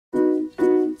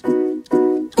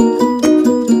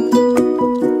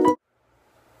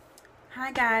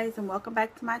guys, and welcome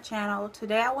back to my channel.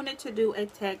 Today I wanted to do a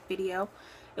tag video.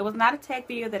 It was not a tag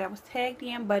video that I was tagged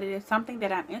in, but it is something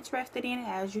that I'm interested in.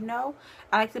 As you know,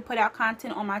 I like to put out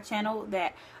content on my channel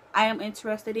that I am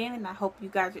interested in, and I hope you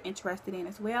guys are interested in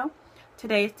as well.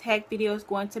 Today's tag video is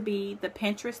going to be the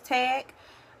Pinterest tag.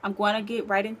 I'm going to get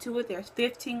right into it. There's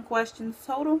 15 questions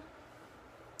total,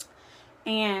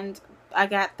 and I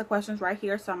got the questions right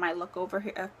here, so I might look over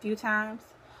here a few times.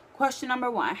 Question number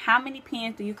 1. How many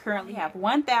pins do you currently have?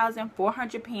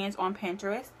 1,400 pins on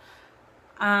Pinterest.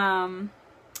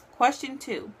 Question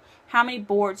 2. How many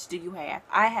boards do you have?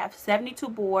 I have 72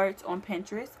 boards on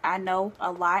Pinterest. I know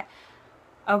a lot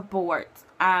of boards.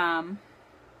 How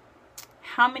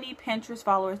many Pinterest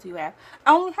followers do you have?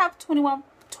 I only have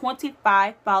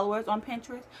 25 followers on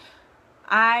Pinterest.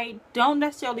 I don't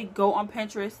necessarily go on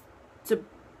Pinterest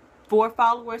for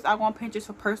followers. I go on Pinterest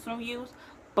for personal use.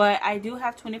 But I do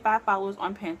have 25 followers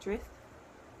on Pinterest.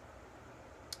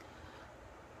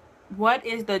 What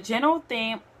is the general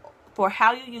theme for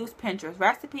how you use Pinterest?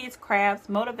 Recipes, crafts,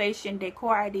 motivation,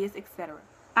 decor ideas, etc.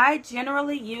 I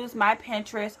generally use my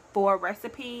Pinterest for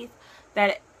recipes.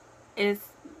 That is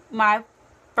my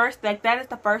first, that is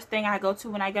the first thing I go to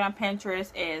when I get on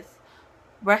Pinterest, is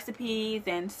recipes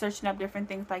and searching up different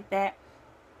things like that.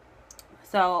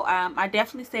 So I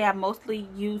definitely say I mostly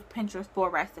use Pinterest for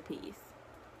recipes.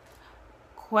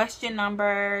 Question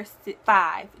number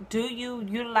 5. Do you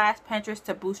utilize Pinterest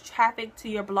to boost traffic to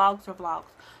your blogs or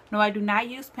vlogs? No, I do not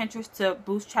use Pinterest to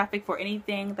boost traffic for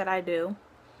anything that I do.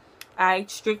 I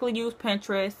strictly use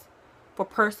Pinterest for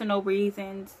personal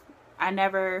reasons. I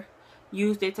never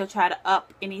used it to try to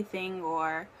up anything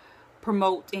or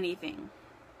promote anything.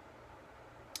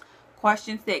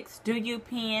 Question 6. Do you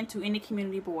pin to any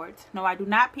community boards? No, I do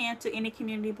not pin to any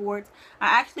community boards.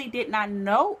 I actually did not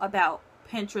know about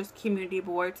Pinterest community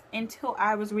boards until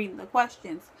I was reading the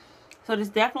questions. So there's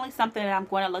definitely something that I'm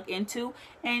going to look into,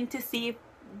 and to see if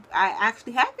I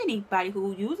actually have anybody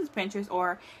who uses Pinterest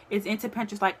or is into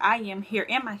Pinterest like I am here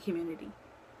in my community.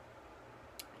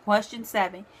 Question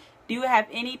 7. Do you have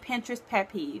any Pinterest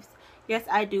pet peeves? Yes,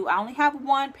 I do. I only have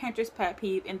one Pinterest pet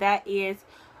peeve, and that is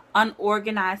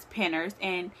unorganized pinners.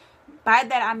 And by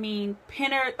that I mean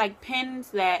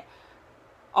pins that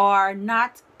are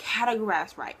not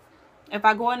categorized right. If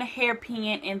I go in a hair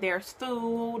pin and there's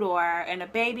food, or in a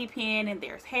baby pin and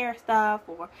there's hair stuff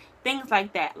or things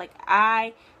like that,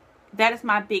 that is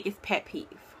my biggest pet peeve.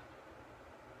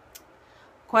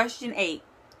 Question 8.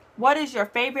 What is your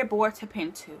favorite board to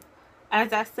pin to?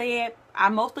 As I said, I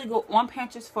mostly go on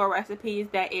Pinterest for recipes.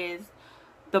 That is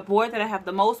the board that I have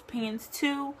the most pins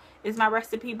to, is my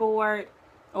recipe board,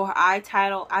 or I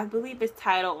believe it's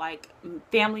titled like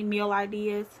family meal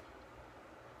ideas,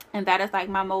 and that is like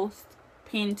my most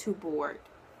pin to board.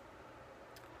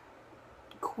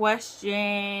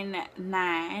 Question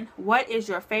 9. What is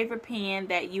your favorite pin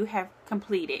that you have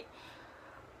completed?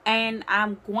 And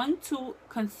I'm going to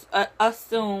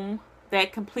assume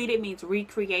that completed means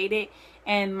recreated,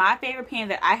 and my favorite pin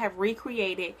that I have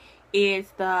recreated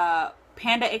is the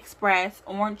Panda Express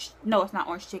orange, no, it's not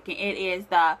orange chicken, it is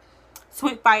the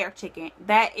sweet fire chicken.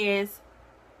 That is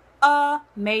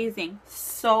amazing.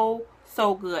 So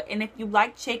good. And if you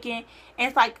like chicken and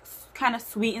it's like kind of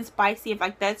sweet and spicy, if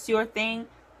like that's your thing,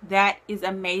 that is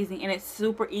amazing, and it's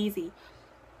super easy.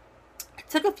 It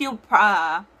took a few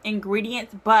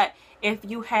ingredients, but if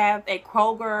you have a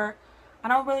Kroger, I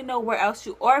don't really know where else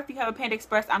or if you have a Panda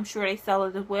Express, I'm sure they sell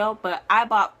it as well, but I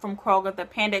bought from Kroger the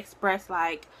Panda Express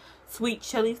like sweet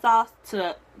chili sauce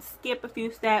to skip a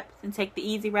few steps and take the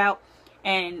easy route,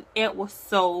 and it was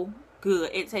so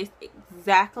good. It tastes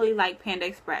exactly like Panda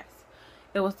Express.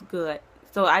 It was good.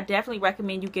 So I definitely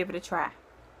recommend you give it a try.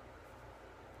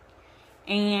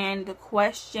 And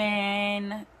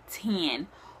question 10.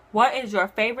 What is your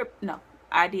favorite...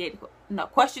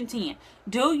 Question 10.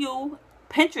 Do you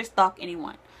Pinterest stalk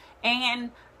anyone?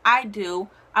 And I do.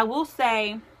 I will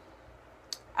say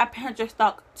I Pinterest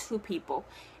stalk 2 people.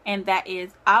 And that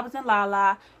is Obs and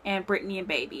Lala and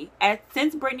Britneyandbaby.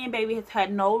 Since Britneyandbaby has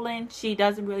had Nolan, she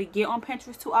doesn't really get on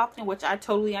Pinterest too often, which I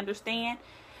totally understand.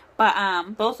 But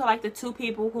those are like the 2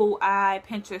 people who I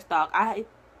Pinterest stalk. I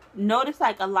noticed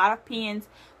like a lot of pins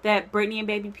that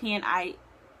Britneyandbaby pin I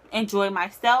enjoy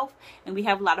myself, and we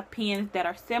have a lot of pins that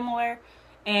are similar.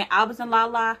 And Albus and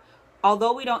Lala,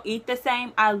 although we don't eat the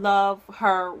same, I love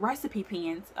her recipe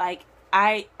pins. Like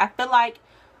I feel like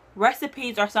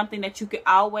recipes are something that you can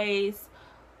always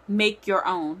make your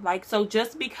own. Like, so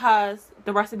just because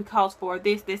the recipe calls for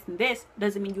this, this, and this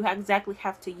doesn't mean you exactly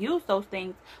have to use those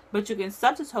things, but you can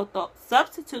substitute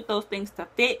those things to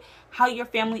fit how your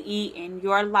family eat and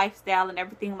your lifestyle and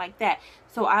everything like that.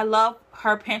 So I love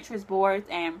her Pinterest boards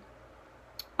and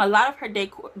a lot of her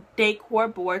decor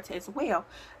boards as well.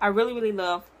 I really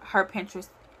love her Pinterest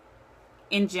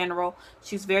in general.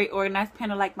 She's very organized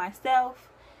planner like myself.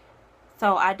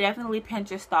 So I definitely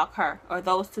Pinterest stalk her, or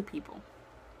those two people.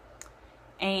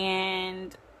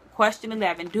 And question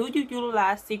 11, do you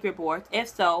utilize secret boards? If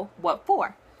so, what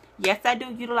for? Yes, I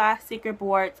do utilize secret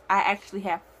boards. I actually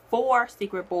have 4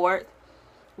 secret boards.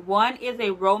 One is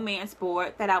a romance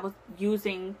board that I was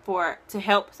using to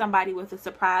help somebody with a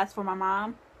surprise for my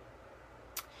mom.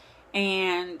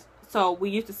 And so we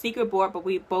used a secret board, but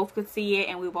we both could see it,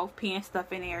 and we both pinned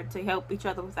stuff in there to help each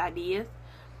other with ideas.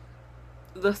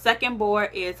 The second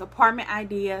board is apartment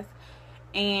ideas,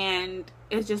 and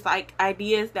it's just like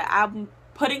ideas that I'm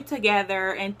putting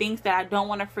together and things that I don't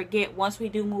want to forget once we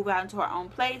do move out into our own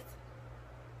place.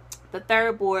 The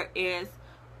third board is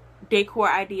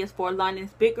decor ideas for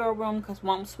London's big girl room, because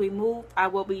once we move, I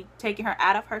will be taking her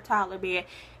out of her toddler bed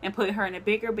and putting her in a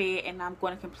bigger bed, and I'm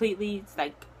going to completely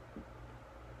like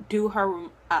do her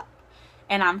room up,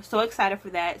 and I'm so excited for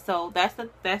that. So that's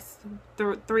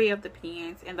 3 of the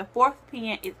pins, and the 4th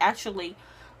pin is actually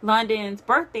London's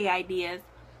birthday ideas.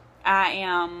 I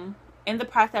am in the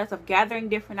process of gathering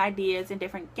different ideas and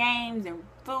different games and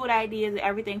food ideas and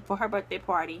everything for her birthday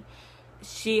party.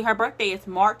 Her birthday is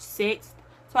March 6th,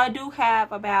 so I do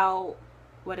have about,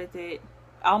 what is it,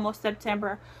 almost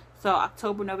September. So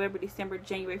October, November, December,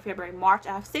 January, February, March.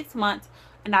 I have 6 months,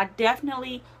 and I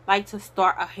definitely like to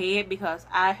start ahead because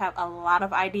I have a lot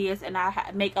of ideas and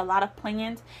I make a lot of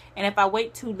plans. And if I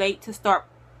wait too late to start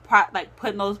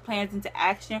putting those plans into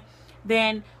action,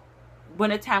 then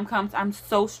when the time comes, I'm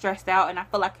so stressed out and I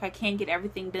feel like I can't get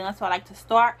everything done. So I like to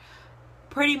start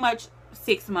pretty much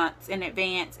 6 months in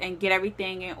advance and get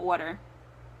everything in order.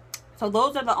 So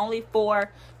those are the only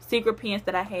 4 secret pins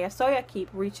that I have. Sorry I keep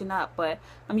reaching up, but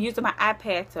I'm using my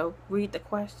iPad to read the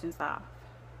questions off.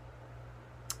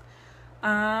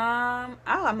 I'm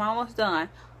almost done.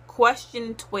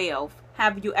 Question 12.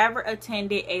 Have you ever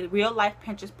attended a real life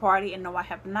Pinterest party? And no, I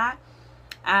have not.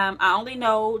 I only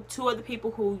know 2 other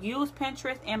people who use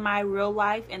Pinterest in my real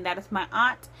life, and that is my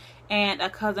aunt and a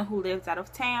cousin who lives out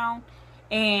of town.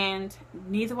 And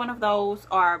neither one of those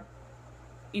are,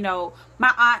 you know,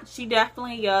 my aunt, she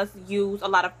definitely does use a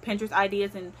lot of Pinterest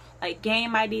ideas and like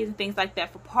game ideas and things like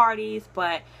that for parties,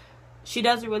 but she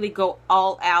doesn't really go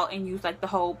all out and use like the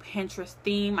whole Pinterest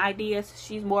theme ideas.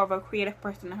 She's more of a creative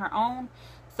person on her own.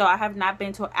 So I have not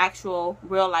been to an actual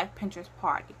real life Pinterest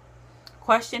party.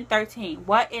 Question 13.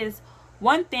 What is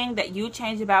one thing that you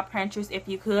change about Pinterest if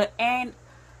you could? And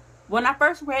when I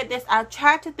first read this, I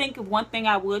tried to think of one thing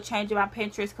I would change about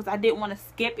Pinterest because I didn't want to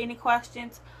skip any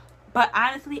questions. But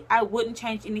honestly, I wouldn't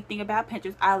change anything about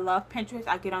Pinterest. I love Pinterest.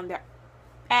 I get on there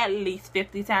at least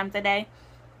 50 times a day.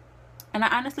 And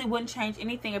I honestly wouldn't change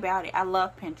anything about it. I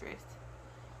love Pinterest.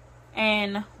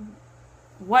 And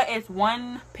what is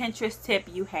one Pinterest tip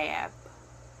you have?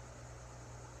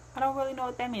 I don't really know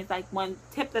what that means. Like one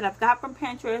tip that I've got from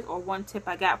Pinterest or one tip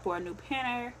I got for a new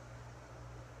pinner.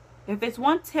 If it's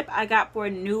one tip I got for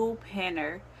a new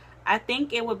pinner, I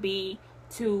think it would be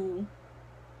to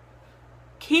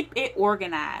keep it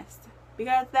organized,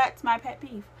 because that's my pet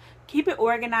peeve. Keep it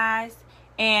organized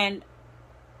and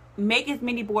make as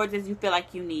many boards as you feel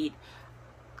like you need.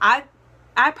 I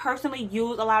personally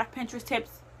use a lot of Pinterest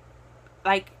tips,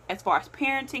 like as far as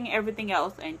parenting and everything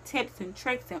else, and tips and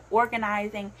tricks and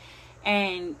organizing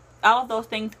and all of those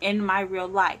things in my real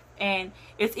life. And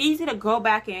it's easy to go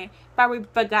back and if I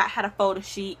forgot how to fold a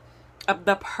sheet of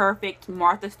the perfect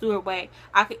Martha Stewart way,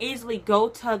 I could easily go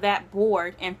to that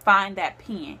board and find that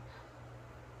pin.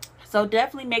 So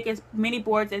definitely make as many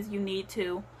boards as you need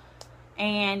to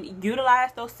and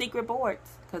utilize those secret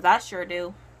boards, because I sure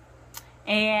do.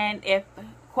 And if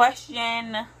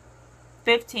question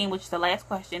 15, which is the last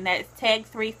question, that is tag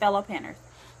 3 fellow pinners.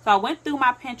 So I went through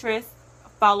my Pinterest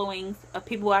followings of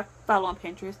people I follow on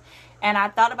Pinterest, and I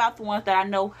thought about the ones that I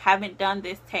know haven't done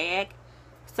this tag.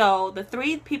 So the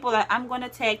 3 people that I'm going to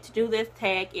tag to do this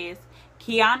tag is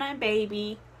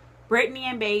KeyonaBBaby,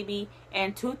 Britneyandbaby,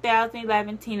 and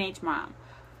 2011 Teenage Mom.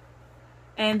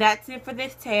 And that's it for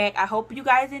this tag. I hope you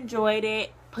guys enjoyed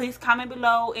it. Please comment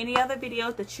below any other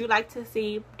videos that you'd like to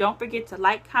see. Don't forget to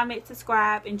like, comment,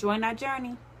 subscribe, and join our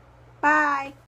journey. Bye.